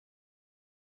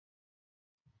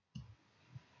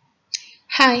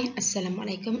Hi,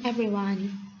 Assalamualaikum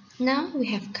everyone. Now we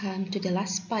have come to the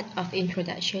last part of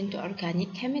Introduction to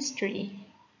Organic Chemistry.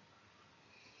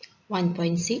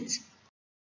 1.6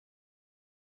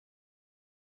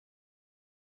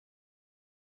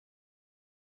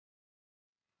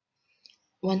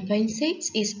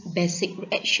 1.6 is Basic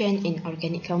Reaction in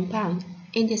Organic Compound.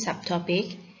 In the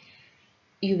subtopic,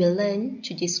 you will learn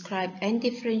to describe and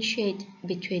differentiate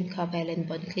between covalent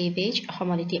bond cleavage,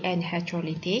 homolytic and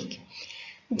heterolytic,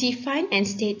 define and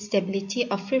state stability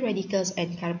of free radicals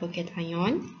and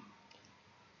carbocation,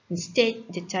 and state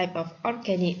the type of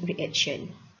organic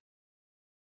reaction.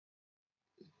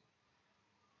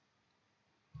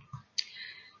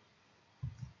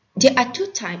 There are two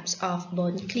types of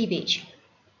bond cleavage,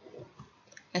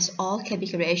 as all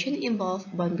chemical reactions involve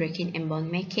bond breaking and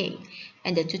bond making,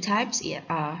 and the two types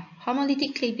are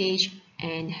homolytic cleavage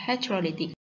and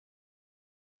heterolytic.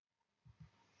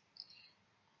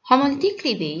 Homolytic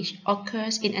cleavage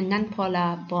occurs in a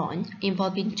nonpolar bond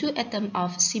involving two atoms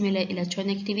of similar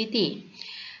electronegativity.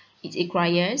 It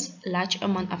requires a large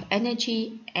amount of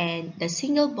energy, and the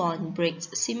single bond breaks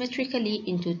symmetrically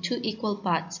into two equal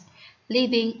parts,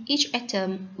 leaving each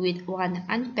atom with one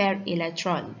unpaired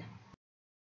electron.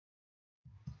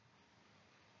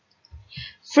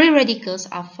 Free radicals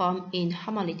are formed in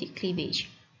homolytic cleavage.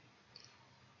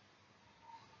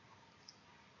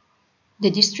 The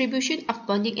distribution of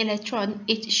bonding electron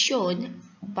is shown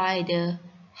by the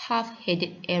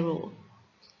half-headed arrow,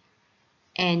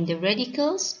 and the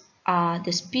radicals are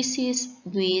the species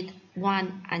with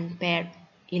one unpaired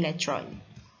electron.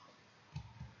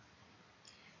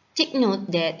 Take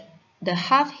note that the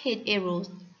half-head arrow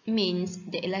means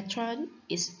the electron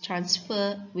is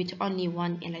transferred with only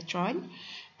one electron,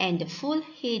 and the full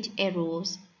head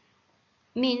arrows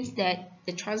means that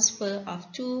the transfer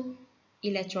of two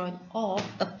electrons or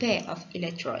a pair of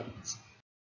electrons.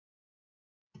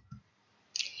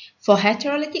 For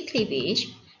heterolytic cleavage,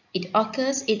 it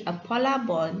occurs in a polar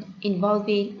bond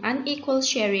involving unequal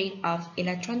sharing of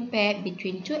electron pair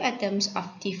between two atoms of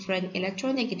different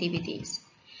electronegativities.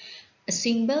 A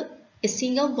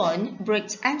single bond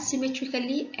breaks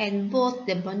asymmetrically, and both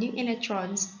the bonding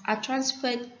electrons are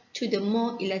transferred to the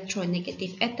more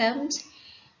electronegative atoms,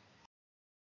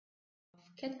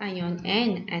 cation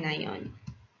and anion.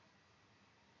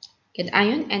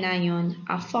 Cation and anion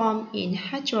are formed in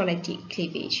heterolytic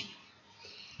cleavage.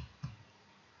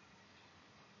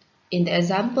 In the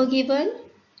example given,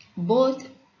 both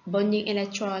bonding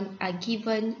electrons are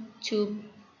given to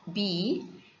B,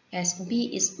 as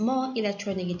B is more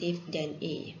electronegative than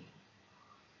A,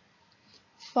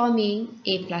 forming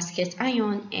A plus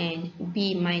cation and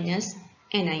B minus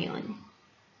anion.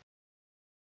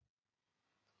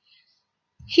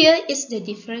 Here is the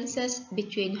differences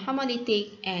between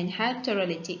homolytic and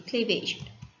heterolytic cleavage.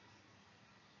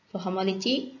 For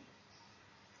homolytic,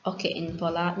 occur in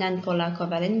non-polar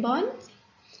covalent bonds.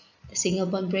 The single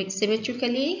bond breaks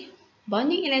symmetrically.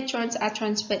 Bonding electrons are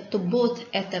transferred to both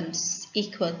atoms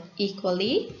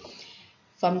equally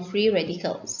from free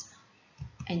radicals.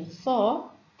 And for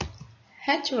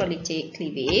heterolytic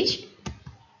cleavage,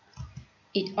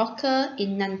 it occurs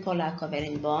in non-polar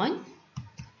covalent bond,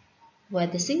 where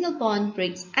the single bond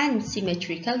breaks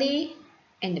asymmetrically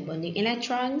and the bonding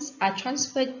electrons are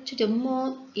transferred to the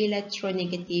more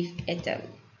electronegative atom.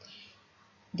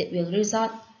 That will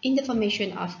result in the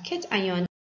formation of cation.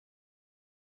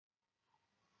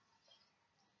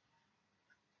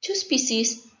 Two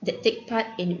species that take part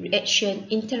in reaction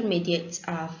intermediates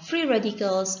are free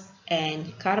radicals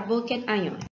and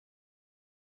carbocation.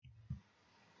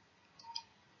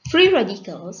 Free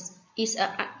radicals is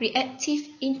a reactive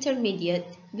intermediate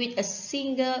with a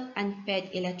single unpaired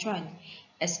electron,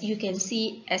 as you can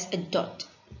see as a dot.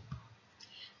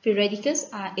 Free radicals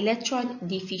are electron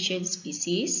deficient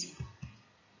species,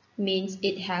 means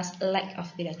it has a lack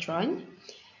of electron,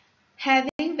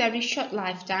 having very short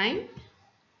lifetime.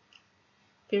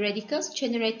 Free radicals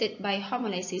generated by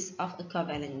homolysis of a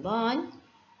covalent bond.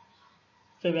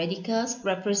 Free radicals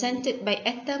represented by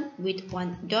atom with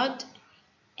one dot,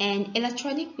 and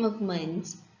electronic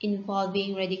movements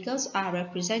involving radicals are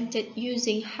represented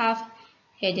using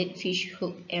half-headed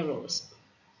fishhook arrows.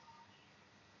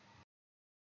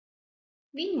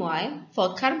 Meanwhile,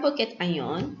 for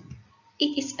carbocation,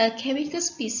 it is a chemical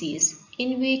species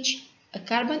in which a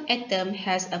carbon atom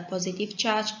has a positive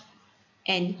charge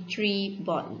and 3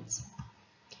 bonds.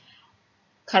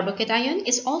 Carbocation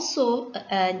is also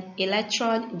an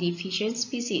electron deficient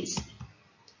species.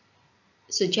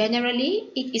 So generally,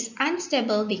 it is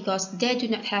unstable because they do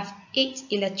not have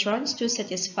 8 electrons to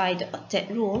satisfy the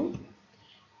octet rule.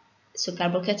 So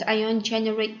carbocation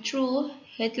generate through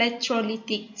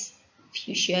electrolytic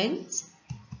fusions.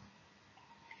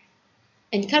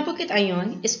 And carbocation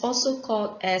ion is also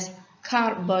called as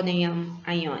carbonium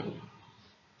ion.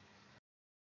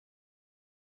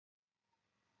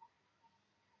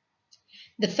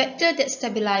 The factor that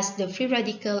stabilize the free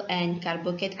radical and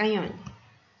carbocation ion.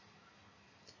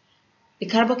 The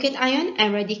carbocation ion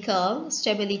and radical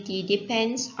stability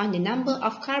depends on the number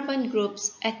of carbon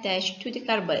groups attached to the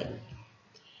carbon.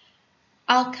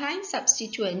 Alkyne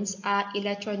substituents are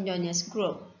electron donors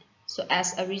group, so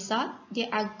as a result, they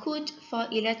are good for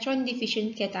electron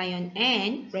deficient cation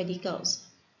and radicals.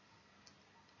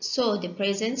 So the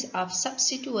presence of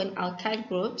substituent alkyl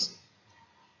groups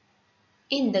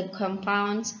in the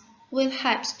compounds will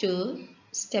help to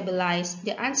stabilize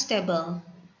the unstable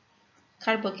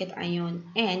carbocation ion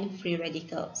and free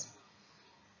radicals.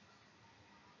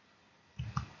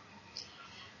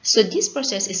 So this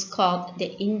process is called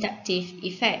the inductive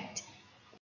effect.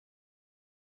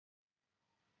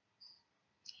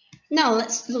 Now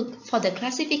let's look for the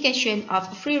classification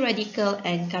of free radical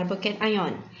and carbocation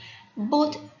ion.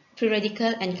 Both free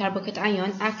radical and carbocation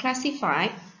ion are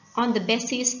classified on the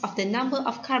basis of the number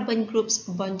of carbon groups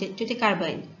bonded to the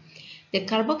carbon. The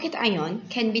carbocation ion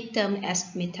can be termed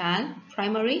as methyl,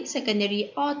 primary,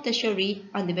 secondary, or tertiary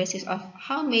on the basis of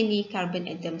how many carbon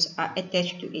atoms are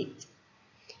attached to it.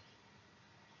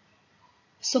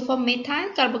 So for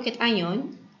methyl carbocation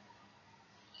ion,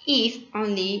 if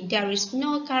only there is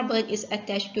no carbon is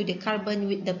attached to the carbon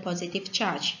with the positive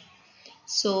charge,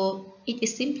 so it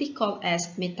is simply called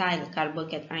as methyl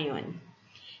carbocation ion.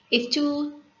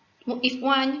 If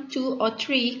 1, 2, or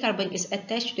 3 carbon is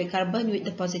attached to the carbon with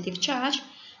the positive charge,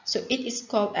 so it is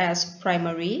called as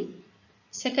primary,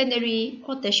 secondary,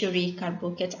 or tertiary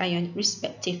carbocation ion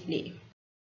respectively.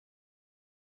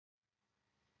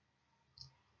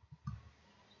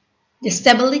 The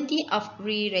stability of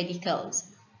free radicals.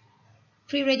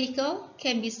 Free radical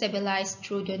can be stabilized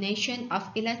through donation of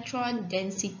electron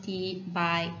density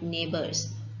by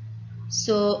neighbors.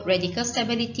 So radical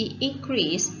stability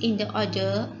increase in the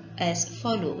order as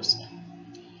follows.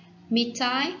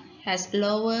 Methyl has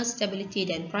lower stability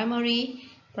than primary,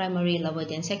 primary lower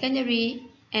than secondary,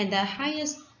 and the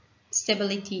highest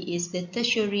stability is the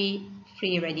tertiary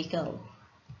free radical.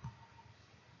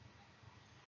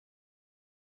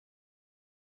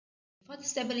 For the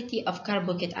stability of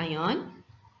carbocation ion,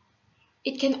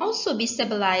 it can also be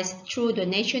stabilized through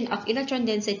donation of electron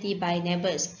density by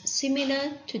neighbors,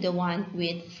 similar to the one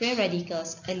with free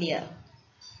radicals earlier.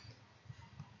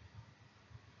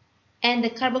 And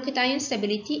the carbocation ion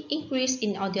stability increase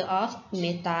in order of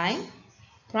methyl,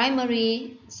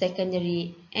 primary,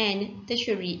 secondary, and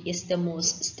tertiary is the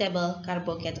most stable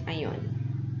carbocation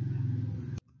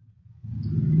ion.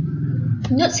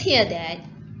 Note here that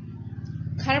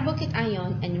carbocation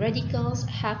ion and radicals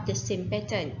have the same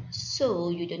pattern, so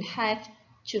you don't have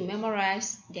to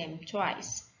memorize them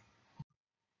twice.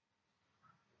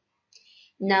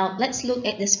 Now let's look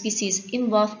at the species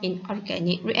involved in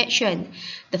organic reaction.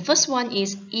 The first one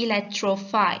is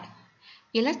electrophile.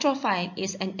 Electrophile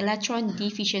is an electron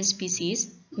deficient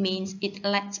species, means it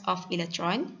lacks of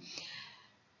electron.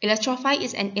 Electrophile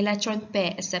is an electron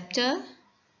pair acceptor,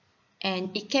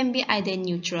 and it can be either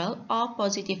neutral or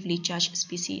positively charged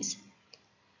species.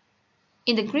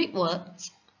 In the Greek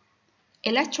words,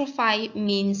 electrophile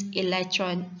means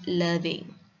electron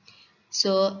loving.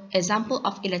 So example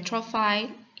of electrophile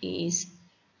is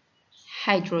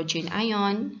hydrogen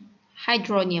ion,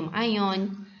 hydronium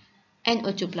ion,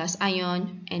 NO2 plus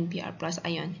ion, and Br plus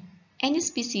ion. Any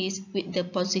species with the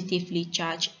positively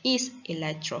charged is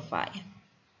electrophile.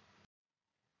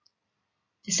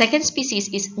 The second species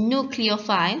is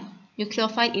nucleophile.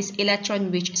 Nucleophile is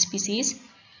electron-rich species,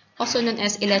 also known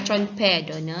as electron pair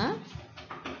donor.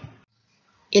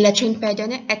 Electron pair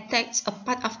donor attacks a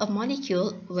part of a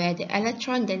molecule where the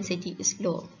electron density is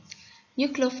low.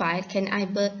 Nucleophile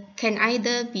can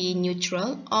either be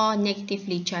neutral or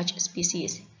negatively charged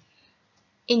species.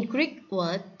 In Greek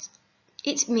words,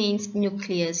 it means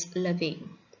nucleus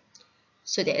loving.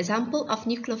 So the example of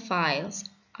nucleophiles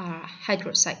are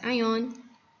hydroxide ion,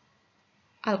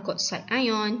 alkoxide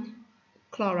ion,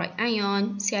 chloride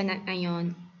ion, cyanide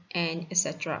ion, and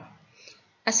etc.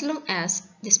 As long as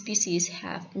the species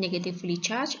have negatively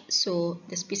charged, so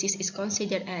the species is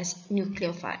considered as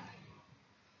nucleophile.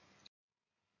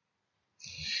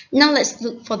 Now let's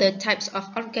look for the types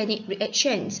of organic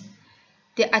reactions.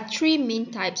 There are three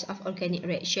main types of organic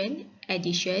reaction: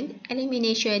 addition,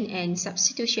 elimination, and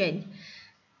substitution.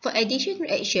 For addition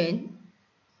reaction,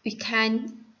 we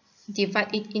can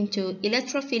divide it into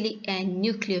electrophilic and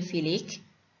nucleophilic.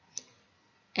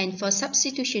 And for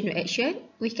substitution reaction,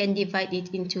 we can divide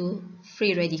it into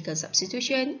free radical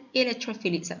substitution,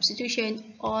 electrophilic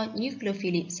substitution, or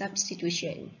nucleophilic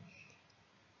substitution.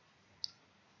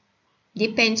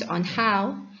 Depends on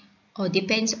how, or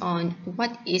depends on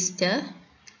what is the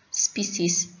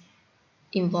species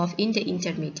involved in the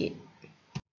intermediate.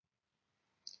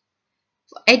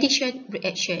 For addition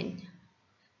reaction.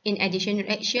 In addition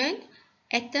reaction,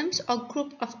 atoms or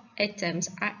group of atoms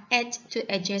are added to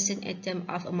adjacent atom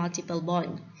of a multiple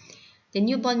bond. The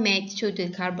new bond made to the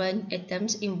carbon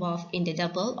atoms involved in the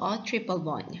double or triple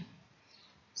bond.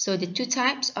 So the two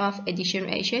types of addition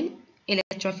reaction,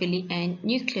 electrophilic and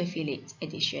nucleophilic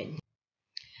addition.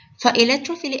 For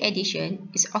electrophilic addition,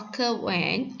 it occurs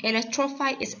when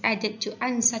electrophile is added to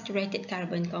unsaturated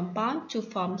carbon compound to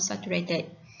form saturated.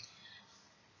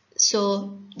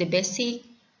 So the basic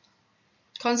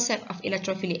concept of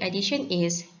electrophilic addition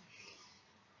is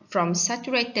from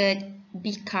unsaturated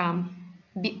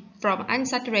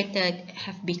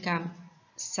have become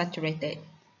saturated.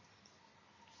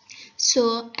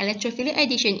 So electrophilic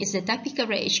addition is the typical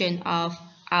reaction of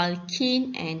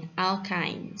alkene and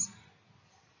alkynes.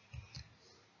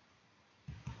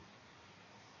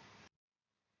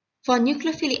 For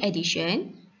nucleophilic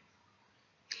addition,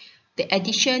 the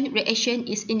addition reaction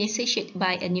is initiated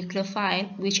by a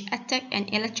nucleophile which attacks an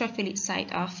electrophilic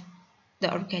site of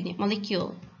the organic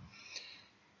molecule.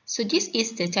 So this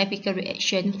is the typical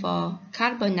reaction for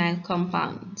carbonyl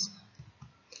compounds.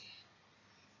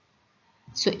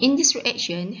 So in this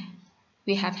reaction,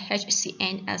 we have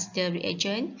HCN as the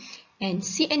reagent and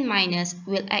Cn-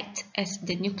 will act as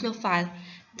the nucleophile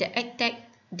that attack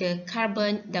the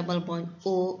carbon double bond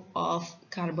O of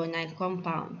carbonyl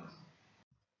compound.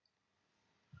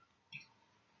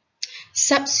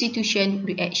 Substitution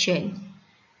reaction.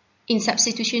 In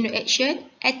substitution reaction,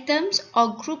 atoms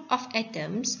or group of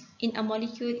atoms in a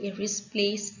molecule is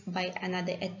replaced by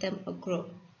another atom or group.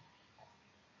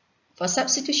 For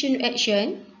substitution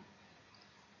reaction,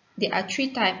 there are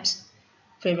three types: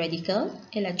 free radical,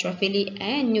 electrophilic,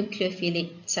 and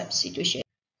nucleophilic substitution.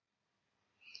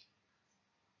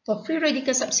 For free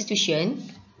radical substitution,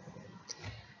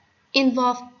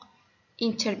 involve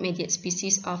intermediate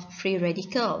species of free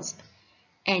radicals,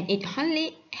 and it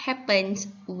only happens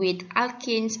with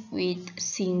alkenes with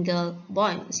single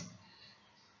bonds.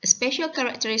 A special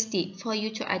characteristic for you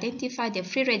to identify the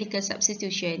free radical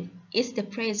substitution is the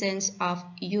presence of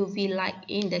UV light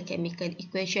in the chemical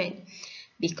equation,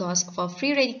 because for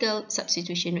free radical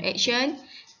substitution reaction,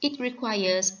 it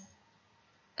requires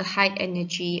a high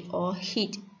energy or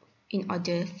heat in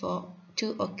order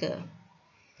to occur.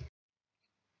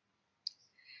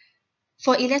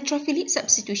 For electrophilic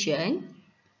substitution,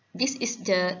 this is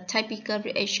the typical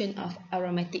reaction of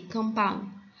aromatic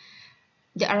compound.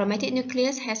 The aromatic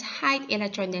nucleus has high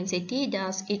electron density,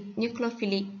 thus its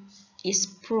nucleophilic is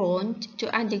prone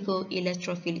to undergo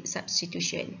electrophilic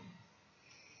substitution.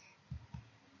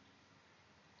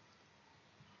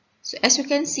 So as you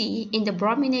can see in the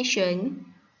bromination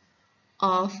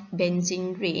of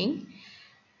benzene ring,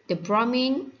 the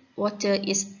bromine water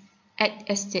is act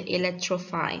as the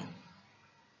electrophile,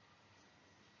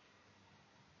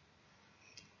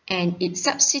 and it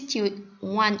substitutes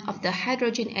one of the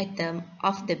hydrogen atom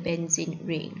of the benzene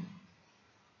ring.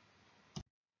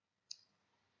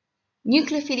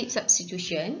 Nucleophilic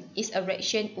substitution is a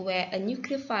reaction where a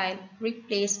nucleophile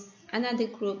replaces another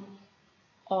group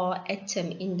or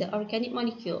atom in the organic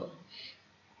molecule.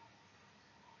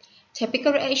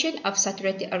 Typical reaction of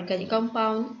saturated organic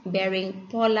compound bearing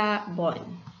polar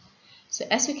bond. So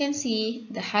as you can see,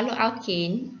 the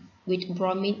haloalkane with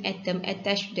bromine atom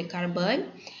attached to the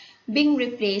carbon being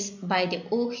replaced by the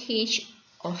OH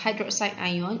or hydroxide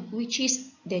ion, which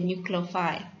is the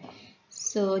nucleophile.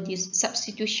 So this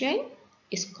substitution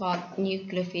is called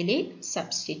nucleophilic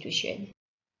substitution.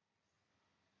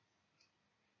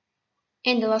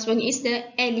 And the last one is the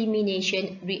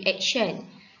elimination reaction.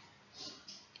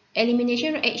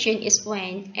 Elimination reaction is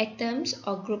when atoms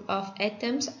or group of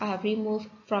atoms are removed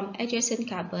from adjacent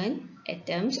carbon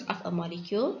atoms of a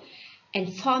molecule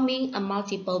and forming a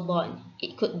multiple bond.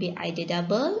 It could be either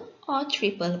double or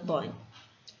triple bond.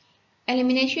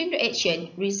 Elimination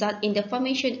reaction results in the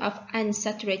formation of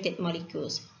unsaturated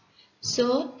molecules.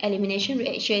 So, elimination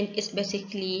reaction is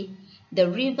basically the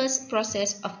reverse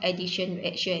process of addition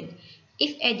reaction.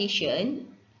 If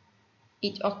addition,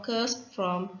 it occurs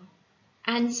from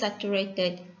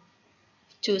unsaturated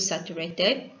to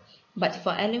saturated, but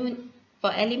for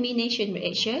elimination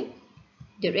reaction,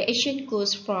 the reaction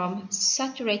goes from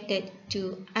saturated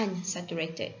to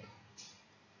unsaturated.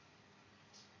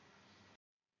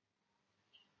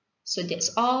 So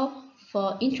that's all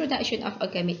for introduction of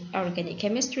organic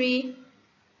chemistry.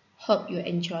 Hope you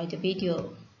enjoyed the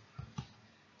video.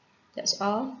 That's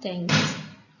all. Thanks.